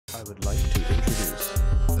I would like to introduce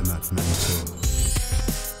the themaddmentor.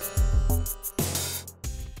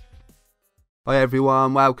 Hi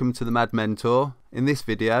everyone, welcome to the themaddmentor. In this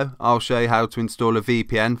video, I'll show you how to install a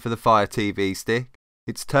VPN for the Fire TV stick.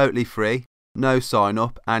 It's totally free, no sign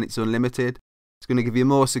up, and it's unlimited. It's going to give you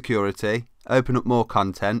more security, open up more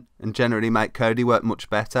content, and generally make Kodi work much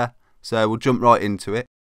better. So we'll jump right into it.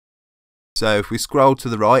 So if we scroll to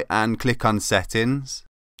the right and click on settings,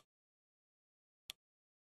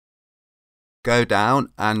 go down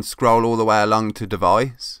and scroll all the way along to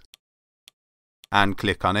device and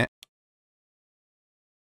click on it.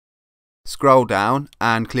 Scroll down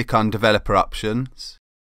and click on developer options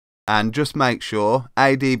and just make sure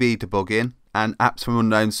ADB debugging and apps from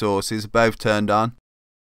unknown sources are both turned on.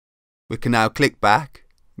 We can now click back,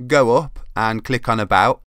 go up and click on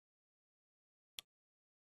about.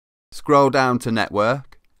 Scroll down to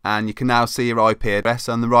network and you can now see your IP address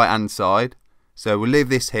on the right hand side. So we'll leave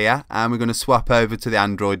this here and we're going to swap over to the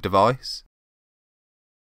Android device.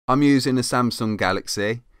 I'm using a Samsung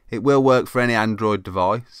Galaxy. It will work for any Android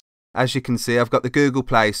device. As you can see, I've got the Google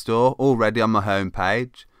Play Store already on my home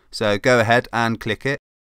page. So go ahead and click it.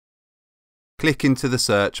 Click into the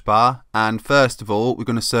search bar and first of all we're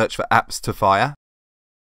going to search for apps to Fire.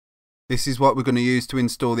 This is what we're going to use to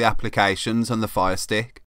install the applications on the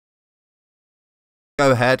Firestick.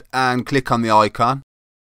 Go ahead and click on the icon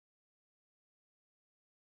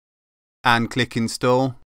and click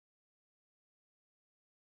install.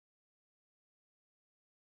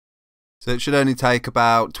 So it should only take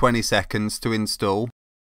about 20 seconds to install.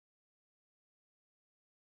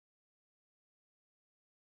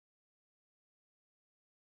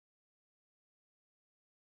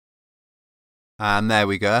 And there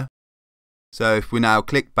we go. So if we now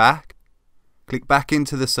click back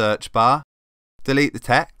into the search bar, delete the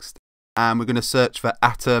text, and we're going to search for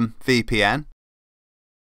Atom VPN.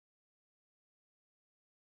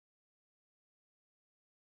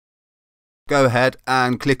 Go ahead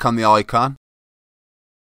and click on the icon.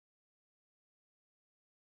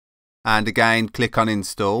 And again, click on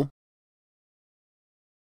install.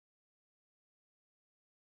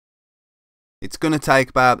 It's going to take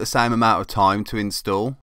about the same amount of time to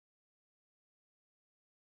install.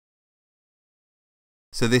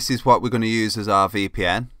 So this is what we're going to use as our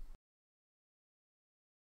VPN.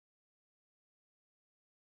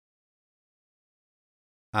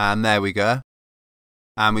 And there we go.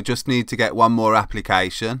 And we just need to get one more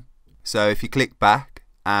application. So if you click back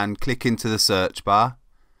and click into the search bar,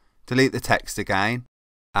 delete the text again,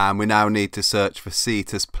 and we now need to search for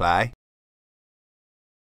Cetus Play.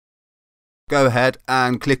 Go ahead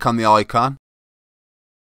and click on the icon.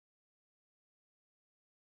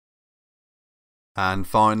 And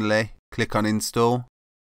finally, click on install.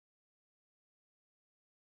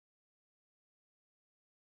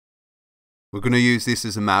 We're going to use this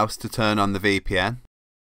as a mouse to turn on the VPN.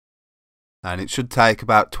 And it should take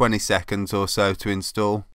about 20 seconds or so to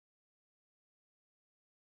install.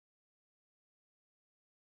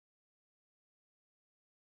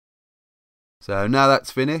 So now that's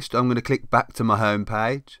finished, I'm going to click back to my home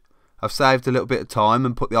page. I've saved a little bit of time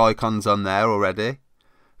and put the icons on there already.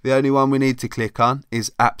 The only one we need to click on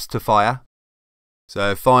is Apps to Fire.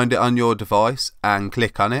 So find it on your device and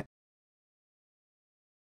click on it.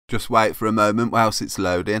 Just wait for a moment whilst it's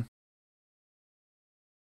loading.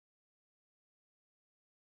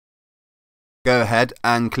 Go ahead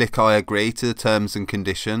and click I agree to the terms and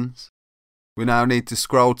conditions. We now need to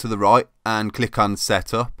scroll to the right and click on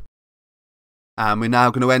Setup. And we're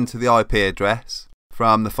now going to enter the IP address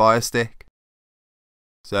from the Firestick.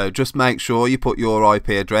 So just make sure you put your IP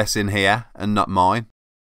address in here and not mine.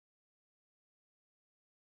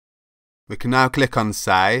 We can now click on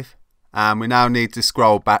Save. And we now need to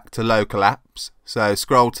scroll back to Local Apps. So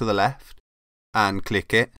scroll to the left and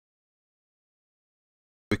click it.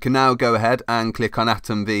 We can now go ahead and click on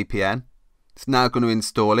Atom VPN. It's now going to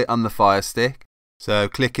install it on the Firestick. So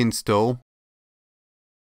click install.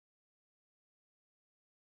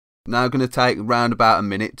 Now going to take around about a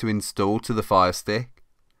minute to install to the Firestick.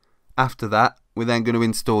 After that, we're then going to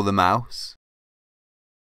install the mouse.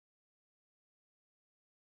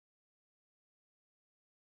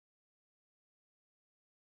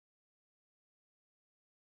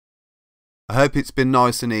 I hope it's been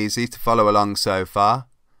nice and easy to follow along so far.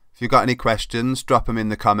 If you've got any questions, drop them in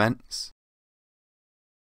the comments.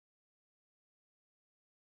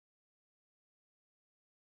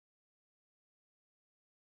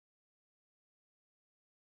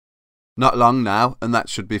 Not long now, and that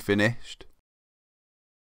should be finished.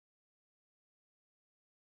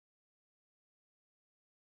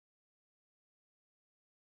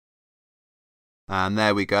 And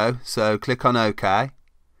there we go. So click on OK.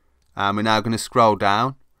 And we're now going to scroll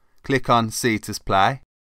down, click on Cetus Play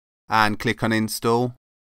and click on Install.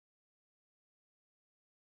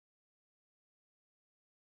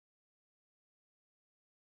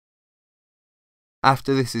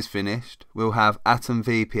 After this is finished, we'll have Atom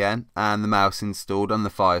VPN and the mouse installed on the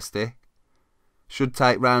Firestick. Should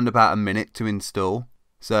take round about a minute to install,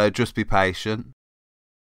 so just be patient.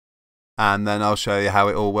 And then I'll show you how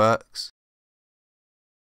it all works.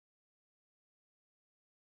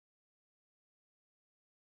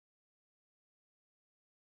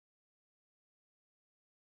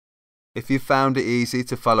 If you've found it easy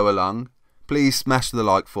to follow along, please smash the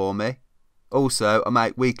like for me. Also, I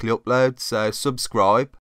make weekly uploads, so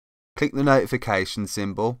subscribe, click the notification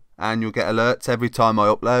symbol and you'll get alerts every time I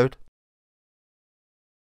upload.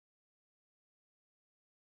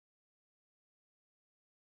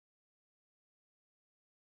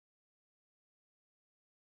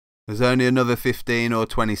 There's only another 15 or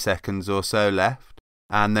 20 seconds or so left,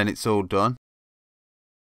 and then it's all done.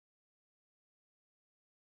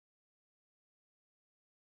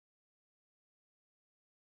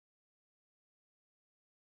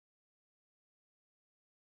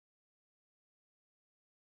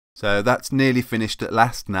 So that's nearly finished at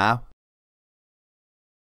last now.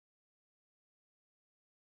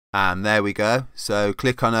 And there we go. So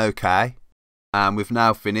click on OK. And we've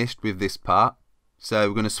now finished with this part. So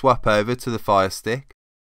we're going to swap over to the Firestick.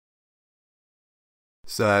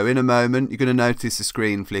 So in a moment you're going to notice a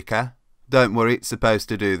screen flicker. Don't worry, it's supposed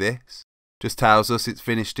to do this. Just tells us it's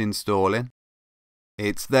finished installing.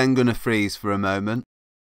 It's then going to freeze for a moment.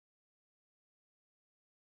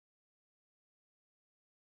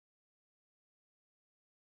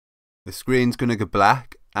 The screen's going to go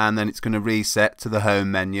black and then it's going to reset to the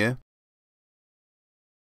home menu.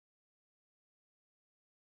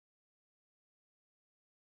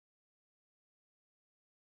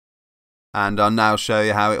 And I'll now show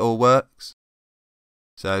you how it all works.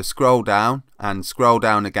 So scroll down and scroll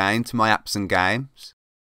down again to my apps and games.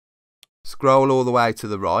 Scroll all the way to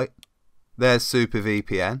the right. There's Super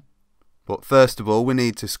VPN. But first of all we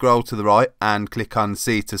need to scroll to the right and click on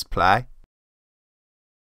Cetus Play.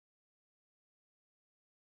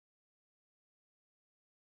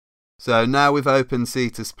 So now we've opened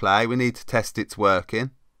Cetus Play, we need to test it's working.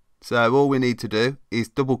 So all we need to do is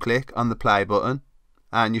double click on the play button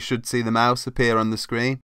and you should see the mouse appear on the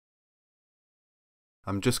screen.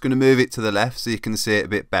 I'm just going to move it to the left so you can see it a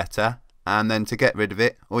bit better, and then to get rid of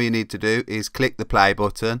it all you need to do is click the play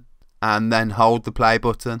button and then hold the play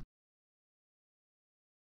button.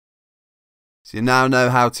 So you now know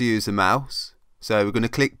how to use a mouse. So we're going to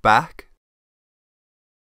click back,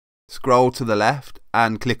 scroll to the left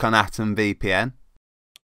and click on Atom VPN.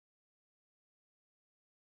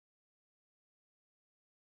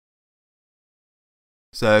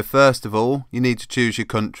 So first of all you need to choose your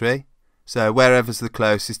country, so wherever's the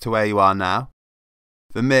closest to where you are now.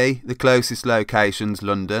 For me the closest location's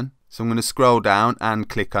London, so I'm going to scroll down and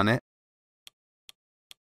click on it.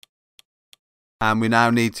 And we now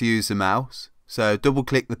need to use the mouse, so double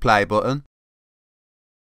click the play button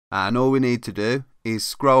and all we need to do is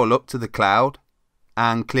scroll up to the cloud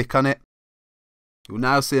and click on it. You'll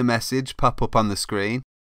now see a message pop up on the screen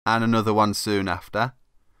and another one soon after.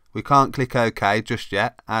 We can't click OK just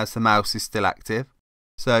yet as the mouse is still active.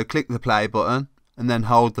 So click the play button and then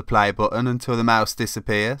hold the play button until the mouse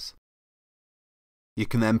disappears. You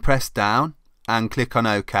can then press down and click on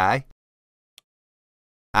OK.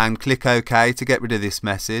 And click OK to get rid of this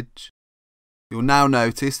message. You'll now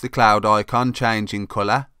notice the cloud icon change in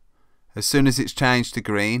colour. As soon as it's changed to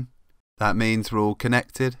green, that means we're all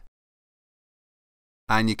connected.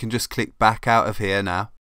 And you can just click back out of here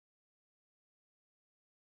now.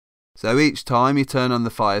 So each time you turn on the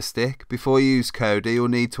Firestick, before you use Kodi you'll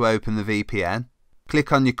need to open the VPN.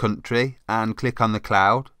 Click on your country and click on the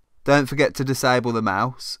cloud. Don't forget to disable the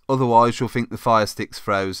mouse, otherwise you'll think the Firestick's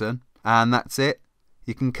frozen. And that's it.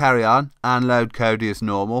 You can carry on and load Kodi as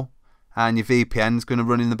normal, and your VPN's going to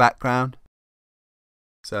run in the background.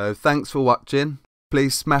 So thanks for watching.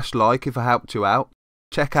 Please smash like if I helped you out.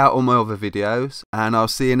 Check out all my other videos and I'll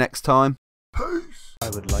see you next time. Peace! I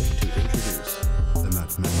would like to introduce the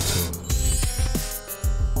themaddmentor.